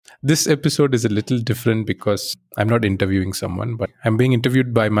This episode is a little different because I'm not interviewing someone, but I'm being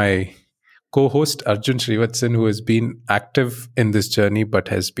interviewed by my co-host Arjun Srivatsan, who has been active in this journey but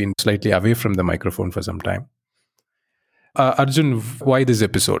has been slightly away from the microphone for some time. Arjun, why this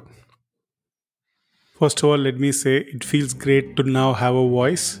episode? First of all, let me say it feels great to now have a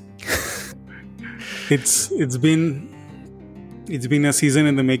voice. It's been a season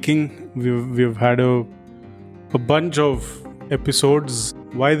in the making. We've had a bunch of episodes.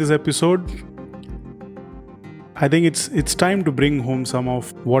 Why this episode? I think it's time to bring home some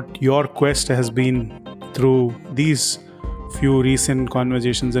of what your quest has been through these few recent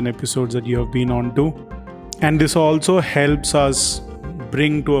conversations and episodes that you have been on to. And this also helps us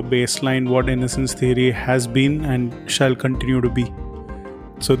bring to a baseline what innocence theory has been and shall continue to be.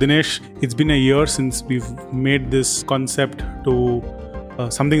 So Dinesh, it's been a year since we've made this concept to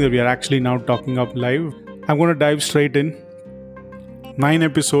something that we are actually now talking up live. I'm going to dive straight in. 9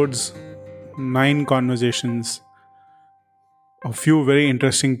 episodes, 9 conversations, a few very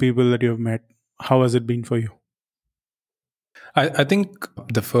interesting people that you have met. How has it been for you? I think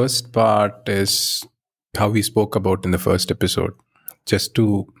the first part is how we spoke about in the first episode, just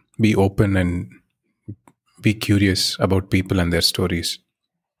to be open and be curious about people and their stories.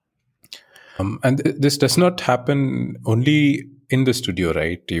 This does not happen only in the studio,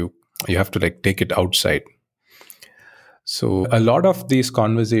 right? You have to take it outside. So a lot of these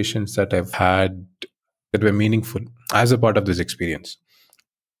conversations that I've had that were meaningful as a part of this experience,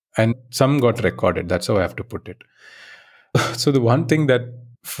 and some got recorded. That's how I have to put it. So the one thing that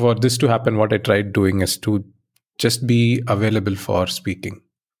for this to happen, what I tried doing is to just be available for speaking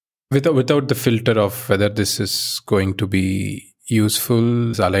without the filter of whether this is going to be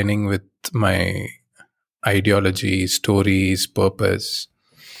useful, aligning with my ideology, stories, purpose,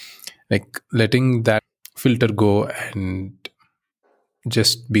 letting that filter go and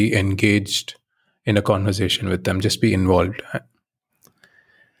just be engaged in a conversation with them, just be involved.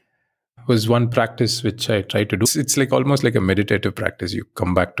 Was one practice which I try to do. It's almost like a meditative practice. You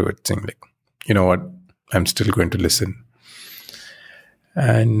come back to it saying you know what, I'm still going to listen.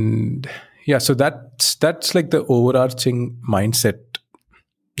 And yeah, so that's like the overarching mindset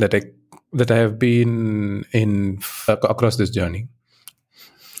that I have been in across this journey.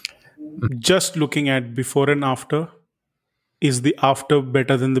 Just looking at before and after, is the after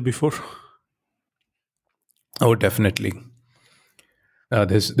better than the before? Oh, definitely.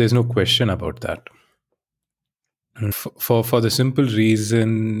 There's no question about that. For the simple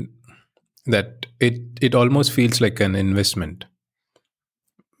reason that it almost feels like an investment,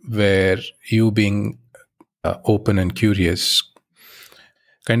 where you being open and curious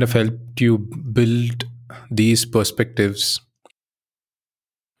kind of helped you build these perspectives.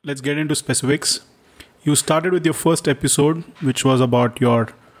 Let's get into specifics. You started with your first episode, which was about your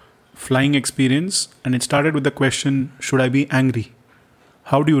flying experience, and it started with the question, should I be angry?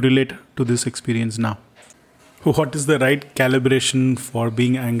 How do you relate to this experience now? What is the right calibration for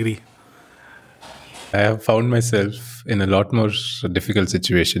being angry? I have found myself in a lot more difficult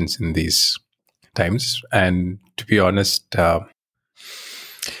situations in these times. And to be honest,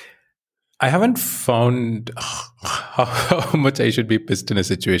 I haven't found how much I should be pissed in a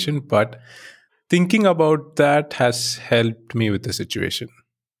situation, but thinking about that has helped me with the situation.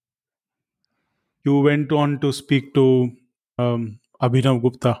 You went on to speak to Abhinav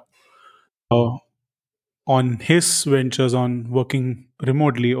Gupta on his ventures on working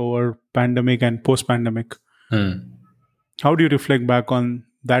remotely over pandemic and post-pandemic. How do you reflect back on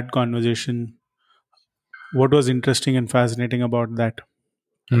that conversation? What was interesting and fascinating about that?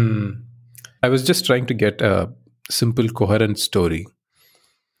 I was just trying to get a simple, coherent story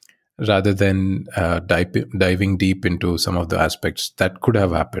rather than diving deep into some of the aspects that could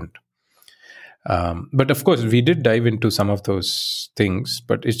have happened. But of course, we did dive into some of those things,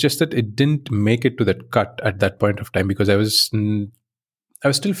 but it's just that it didn't make it to that cut at that point of time because I was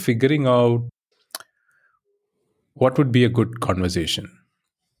still figuring out what would be a good conversation.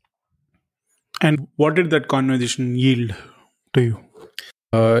 And what did that conversation yield to you?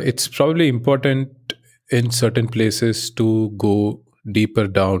 It's probably important in certain places to go deeper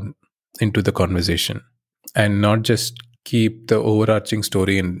down into the conversation and not just keep the overarching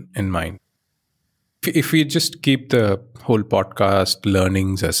story in mind. If we just keep the whole podcast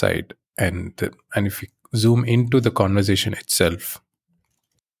learnings aside and if we zoom into the conversation itself,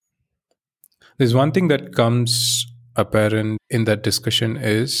 there's one thing that comes apparent in that discussion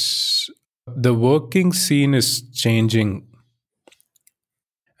is the working scene is changing.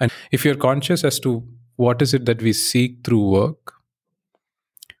 And if you're conscious as to what is it that we seek through work,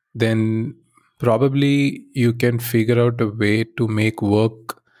 then probably you can figure out a way to make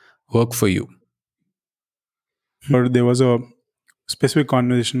work work for you. Or there was a specific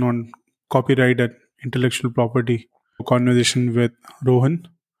conversation on copyright and intellectual property, a conversation with Rohan.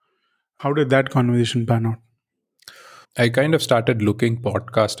 How did that conversation pan out? I kind of started looking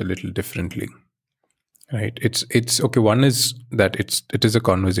podcast a little differently. Right. It's okay. One is that it is a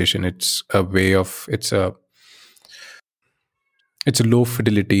conversation. It's a way of it's a low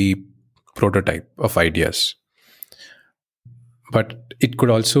fidelity prototype of ideas, but it could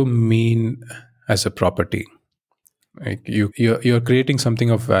also mean as a property. Like you're creating something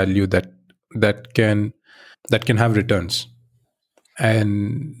of value that can that can have returns.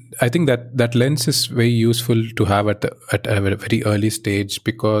 And I think that lens is very useful to have at a very early stage,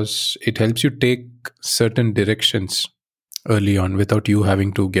 because it helps you take certain directions early on without you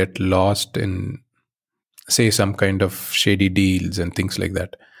having to get lost in, say, some kind of shady deals and things like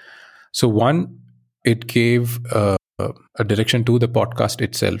that. So one, it gave a direction to the podcast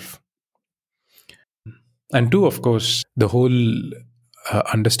itself, and two, of course, the whole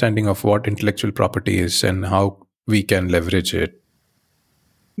understanding of what intellectual property is and how we can leverage it.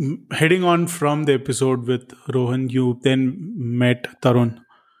 Heading on from the episode with Rohan, you then met Tarun.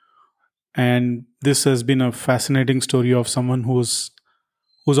 And this has been a fascinating story of someone who's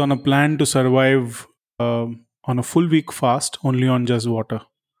on a plan to survive on a full week fast only on just water.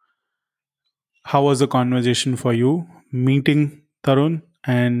 How was the conversation for you meeting Tarun,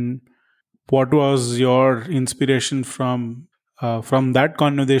 and what was your inspiration from that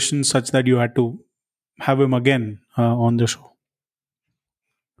conversation such that you had to have him again on the show?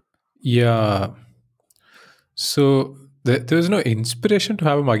 Yeah. So there was no inspiration to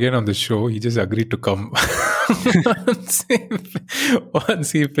have him again on the show. He just agreed to come once, he,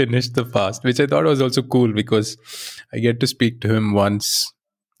 once he finished the fast, which I thought was also cool, because I get to speak to him once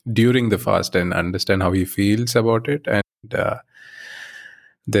during the fast and understand how he feels about it. And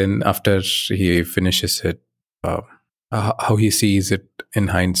then after he finishes it, how he sees it in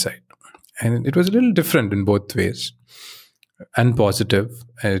hindsight. And it was a little different in both ways, and positive.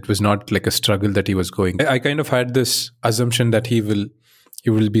 And it was not like a struggle that he was going. I kind of had this assumption that he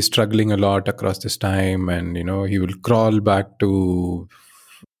will be struggling a lot across this time, and he will crawl back to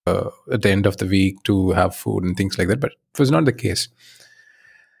at the end of the week to have food and things like that. But it was not the case.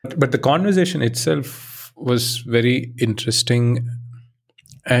 But the conversation itself was very interesting,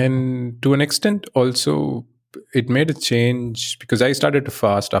 and to an extent also it made a change, because I started to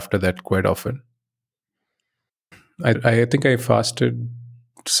fast after that quite often. I think I fasted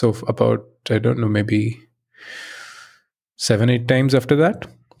so about, I don't know, maybe 7 8 times after that,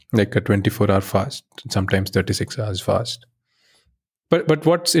 like a 24-hour fast, sometimes 36 hours fast. But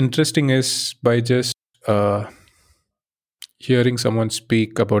what's interesting is, by just hearing someone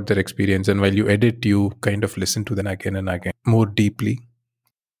speak about their experience, and while you edit, you kind of listen to them again and again more deeply.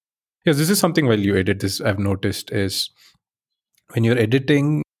 Yes, this is something, while you edit this, I've noticed, is when you're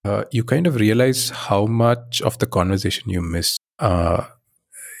editing, you kind of realize how much of the conversation you missed.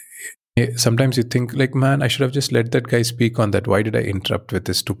 Sometimes you think, like, man, I should have just let that guy speak on that. Why did I interrupt with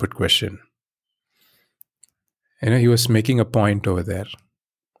this stupid question? He was making a point over there.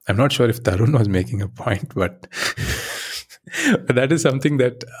 I'm not sure if Tarun was making a point, but, but that is something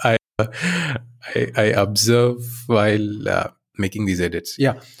that I observe while making these edits.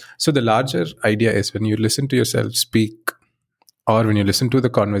 Yeah. So the larger idea is, when you listen to yourself speak, or when you listen to the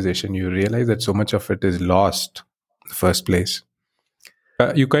conversation, you realize that so much of it is lost in the first place.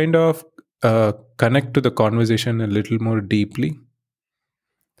 You kind of connect to the conversation a little more deeply,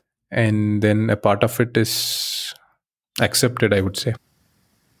 and then a part of it is accepted, I would say.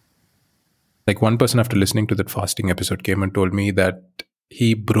 Like, one person, after listening to that fasting episode, came and told me that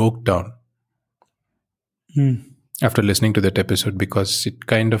he broke down after listening to that episode, because it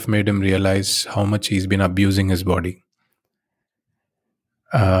kind of made him realize how much he's been abusing his body.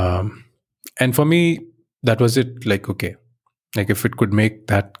 And for me, that was it. Like, okay, like, if it could make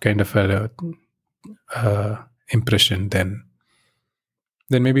that kind of a impression, then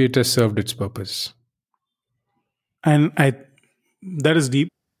maybe it has served its purpose. And that is deep.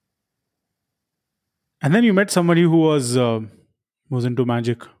 And then you met somebody who was into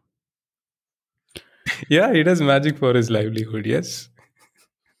magic. Yeah, he does magic for his livelihood. Yes.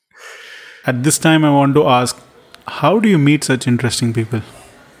 At this time, I want to ask, how do you meet such interesting people?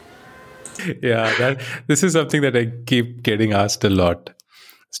 Yeah, this is something that I keep getting asked a lot,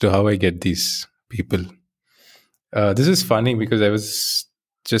 as to how I get these people. This is funny, because I was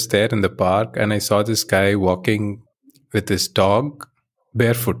just there in the park and I saw this guy walking with his dog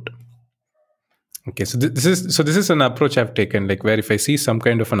barefoot. Okay, so this is an approach I've taken, like where if I see some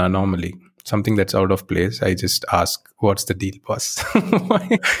kind of an anomaly, something that's out of place, I just ask, "What's the deal, boss?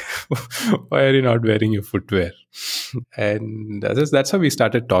 Why are you not wearing your footwear?" And that's how we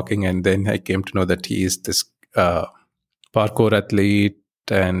started talking, and then I came to know that he is this uh, parkour athlete,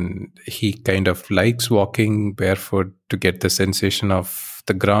 and he kind of likes walking barefoot to get the sensation of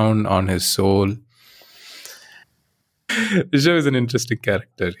the ground on his sole. Vijay is an interesting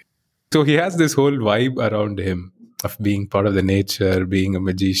character. So he has this whole vibe around him of being part of the nature, being a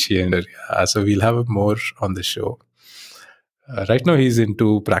magician. So we'll have more on the show. Right now, he's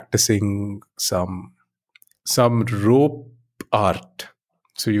into practicing some rope art.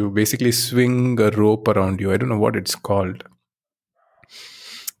 So you basically swing a rope around you. I don't know what it's called,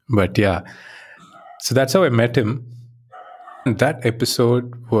 but yeah. So that's how I met him. And that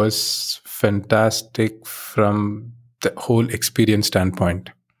episode was fantastic from the whole experience standpoint.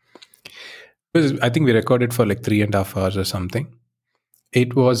 I think we recorded for like 3.5 hours or something.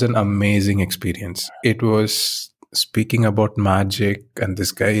 It was an amazing experience. It was speaking about magic, and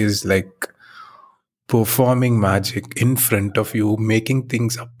this guy is like performing magic in front of you, making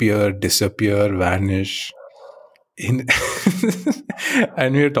things appear, disappear, vanish. In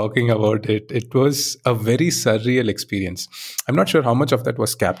and we were talking about it. It was a very surreal experience. I'm not sure how much of that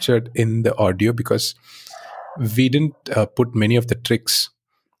was captured in the audio because we didn't put many of the tricks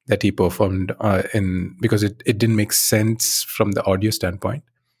that he performed in because it didn't make sense from the audio standpoint.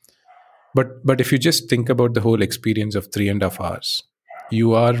 But if you just think about the whole experience of 3.5 hours,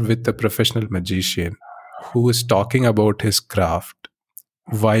 you are with a professional magician who is talking about his craft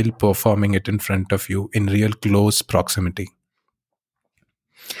while performing it in front of you in real close proximity.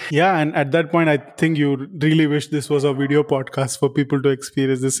 Yeah, and at that point, I think you really wish this was a video podcast for people to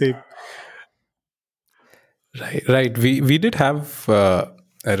experience the same. Right. We did have a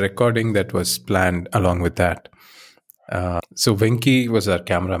recording that was planned along with that. So Venki was our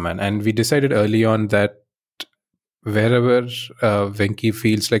cameraman, and we decided early on that wherever Venki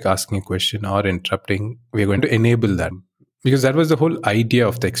feels like asking a question or interrupting, we're going to enable that because that was the whole idea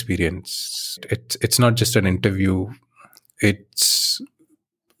of the experience. It's not just an interview. It's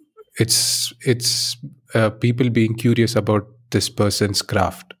it's people being curious about this person's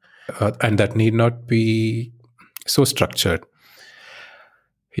craft, and that need not be so structured.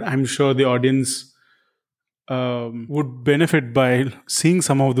 I'm sure the audience would benefit by seeing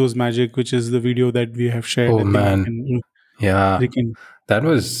some of those magic, which is the video that we have shared. Oh I think man, yeah, we can. that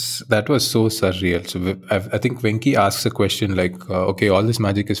was so surreal. So I think Venki asks a question like, "Okay, all this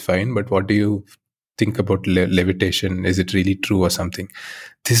magic is fine, but what do you think about levitation? Is it really true or something?"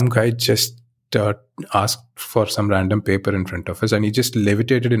 This guy just uh, asked for some random paper in front of us, and he just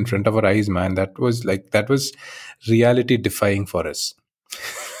levitated in front of our eyes. Man, that was reality defying for us.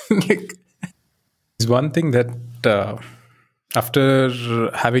 Like, is one thing that after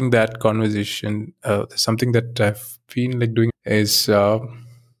having that conversation, something that I've been like doing is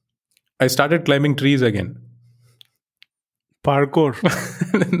I started climbing trees again. Parkour.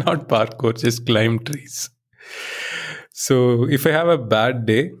 Not parkour, just climb trees. So if I have a bad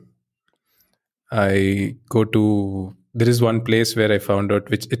day, I go to there is one place where I found out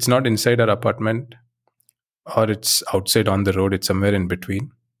which it's not inside our apartment or it's outside on the road, it's somewhere in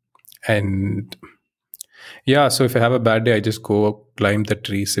between. And yeah, so if I have a bad day, I just go climb the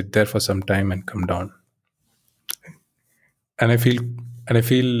tree, sit there for some time, and come down. And I feel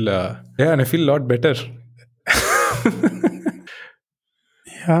a lot better.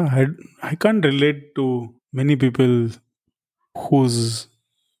 Yeah, I can't relate to many people whose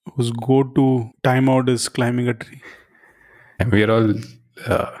whose go to timeout is climbing a tree. And we are all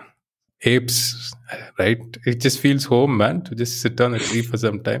uh, apes, right? It just feels home, man, to just sit on a tree for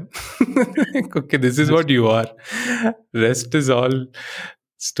some time. Like, okay, this is Yes. what you are. Rest is all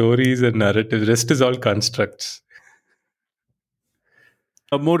stories and narratives. Rest is all constructs.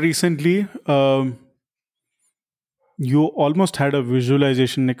 More recently, you almost had a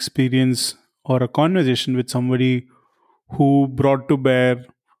visualization experience or a conversation with somebody who brought to bear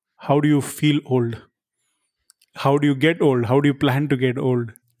how do you feel old? How do you get old? How do you plan to get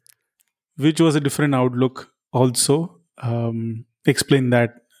old? Which was a different outlook also. Explain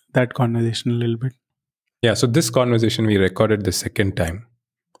that conversation a little bit. Yeah, so this conversation we recorded the second time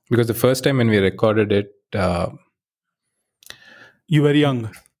because the first time when we recorded it, You were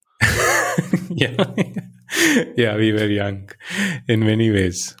young. yeah, yeah, we were young in many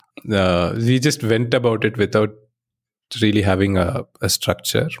ways. We just went about it without really having a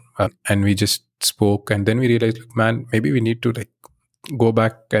structure, and we just spoke, and then we realized, like, man, maybe we need to like go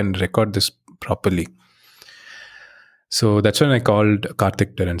back and record this properly. So that's when I called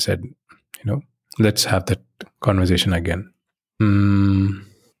Karthik there and said, you know, Let's have that conversation again. Mm,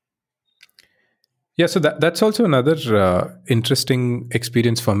 yeah, so that's also another interesting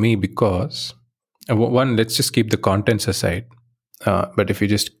experience for me because one, let's just keep the contents aside. But if you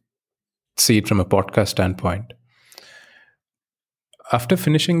just see it from a podcast standpoint, after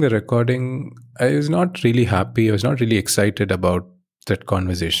finishing the recording, I was not really happy. I was not really excited about that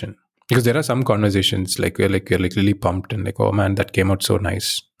conversation because there are some conversations like we're like really pumped and like, oh man, that came out so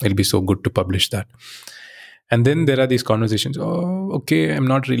nice. It'll be so good to publish that. And then there are these conversations. Oh, okay, I'm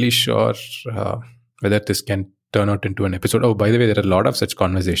not really sure uh, whether this can turn out into an episode. Oh, by the way, there are a lot of such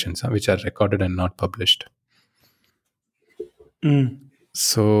conversations which are recorded and not published. Mm.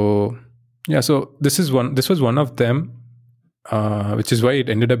 So yeah, so this is one. This was one of them, which is why it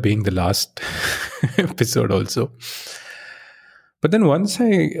ended up being the last episode also. But then once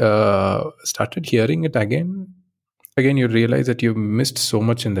I started hearing it again you realize that you missed so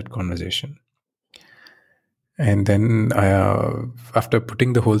much in that conversation. And then after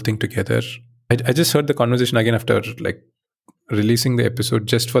putting the whole thing together, I just heard the conversation again after like releasing the episode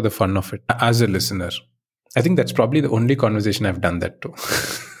just for the fun of it as a listener. I think that's probably the only conversation I've done that to.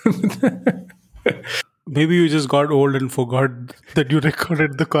 Maybe you just got old and forgot that you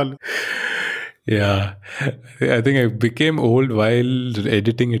recorded the call. Yeah, I think I became old while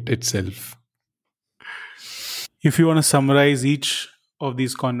editing it itself. If you want to summarize each of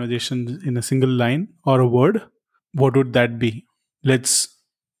these conversations in a single line or a word, what would that be? Let's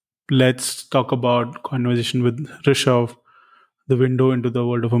let's talk about conversation with Rishabh, the window into the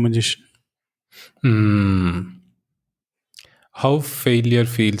world of a magician. Hmm. How failure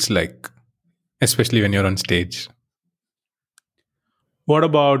feels like, especially when you're on stage. What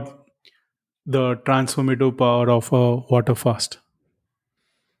about the transformative power of a water fast?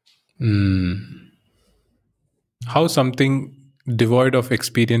 Hmm. How something devoid of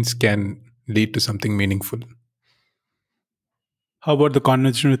experience can lead to something meaningful. How about the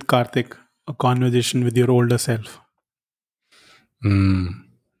conversation with Karthik, a conversation with your older self? Hmm.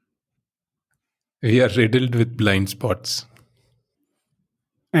 We are riddled with blind spots.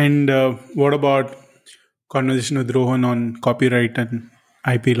 And what about conversation with Rohan on copyright and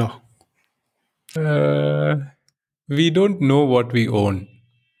IP law? Uh, we don't know what we own.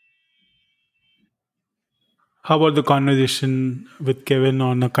 How about the conversation with Kevin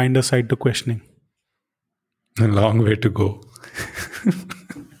on a kinder side to questioning? A long way to go.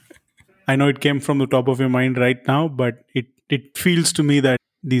 I know it came from the top of your mind right now, but it feels to me that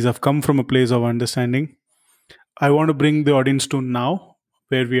these have come from a place of understanding. I want to bring the audience to now,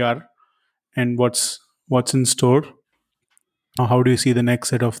 where we are and what's in store. How do you see the next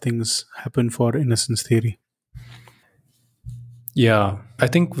set of things happen for Innocence Theory? Yeah, I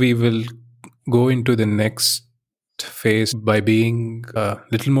think we will go into the next phase by being a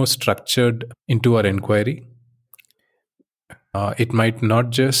little more structured into our inquiry. It might not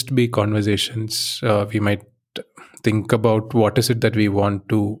just be conversations. We might think about what is it that we want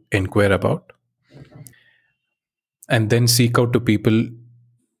to inquire about, and then seek out to people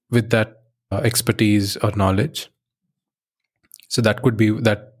with that expertise or knowledge. So that could be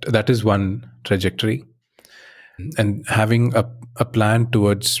that is one trajectory, and having a plan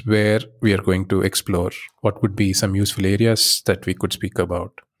towards where we are going to explore what would be some useful areas that we could speak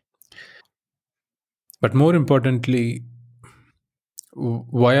about. But more importantly,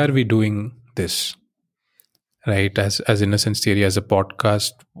 why are we doing this, right? As Innocence Theory, as a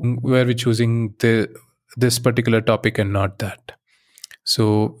podcast, where we choosing this particular topic and not that.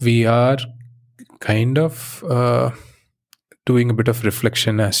 So we are kind of doing a bit of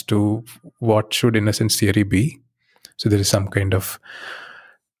reflection as to what should Innocence Theory be. So there is some kind of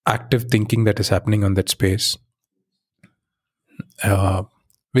active thinking that is happening on that space, uh,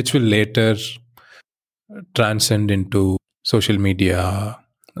 which will later transcend into social media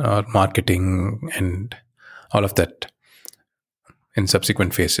or marketing and all of that in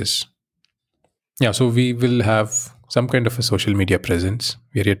subsequent phases. Yeah, so we will have some kind of a social media presence.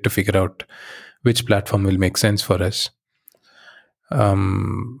 We're yet to figure out which platform will make sense for us.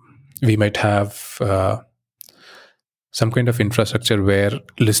 We might have some kind of infrastructure where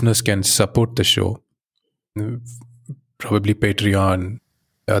listeners can support the show, probably Patreon.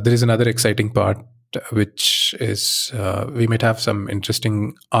 There is another exciting part, which is we might have some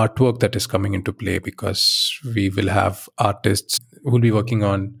interesting artwork that is coming into play because we will have artists who will be working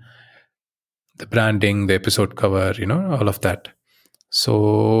on the branding, the episode cover, all of that.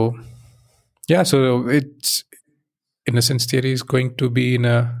 So, yeah, so it's Innocence Theory is going to be in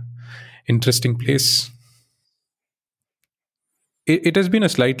a interesting place. It has been a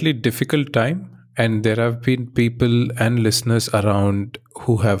slightly difficult time, and there have been people and listeners around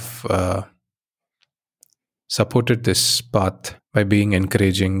who have supported this path by being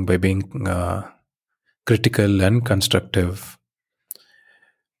encouraging, by being critical and constructive.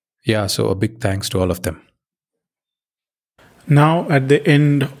 Yeah, so a big thanks to all of them. Now, at the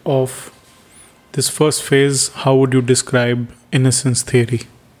end of this first phase, how would you describe innocence theory?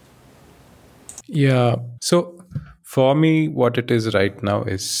 Yeah, so for me, what it is right now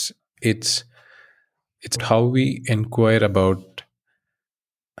is it's how we inquire about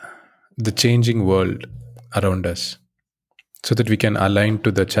the changing world around us so that we can align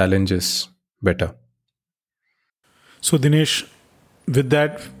to the challenges better. So, Dinesh, with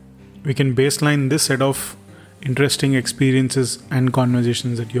that, we can baseline this set of interesting experiences and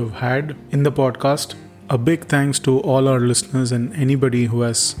conversations that you've had in the podcast. A big thanks to all our listeners and anybody who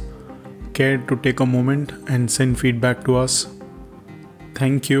has cared to take a moment and send feedback to us.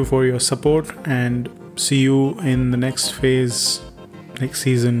 Thank you for your support and see you in the next phase, next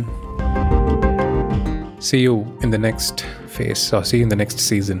season. See you in the next phase or see you in the next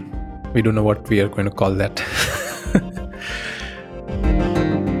season. We don't know what we are going to call that.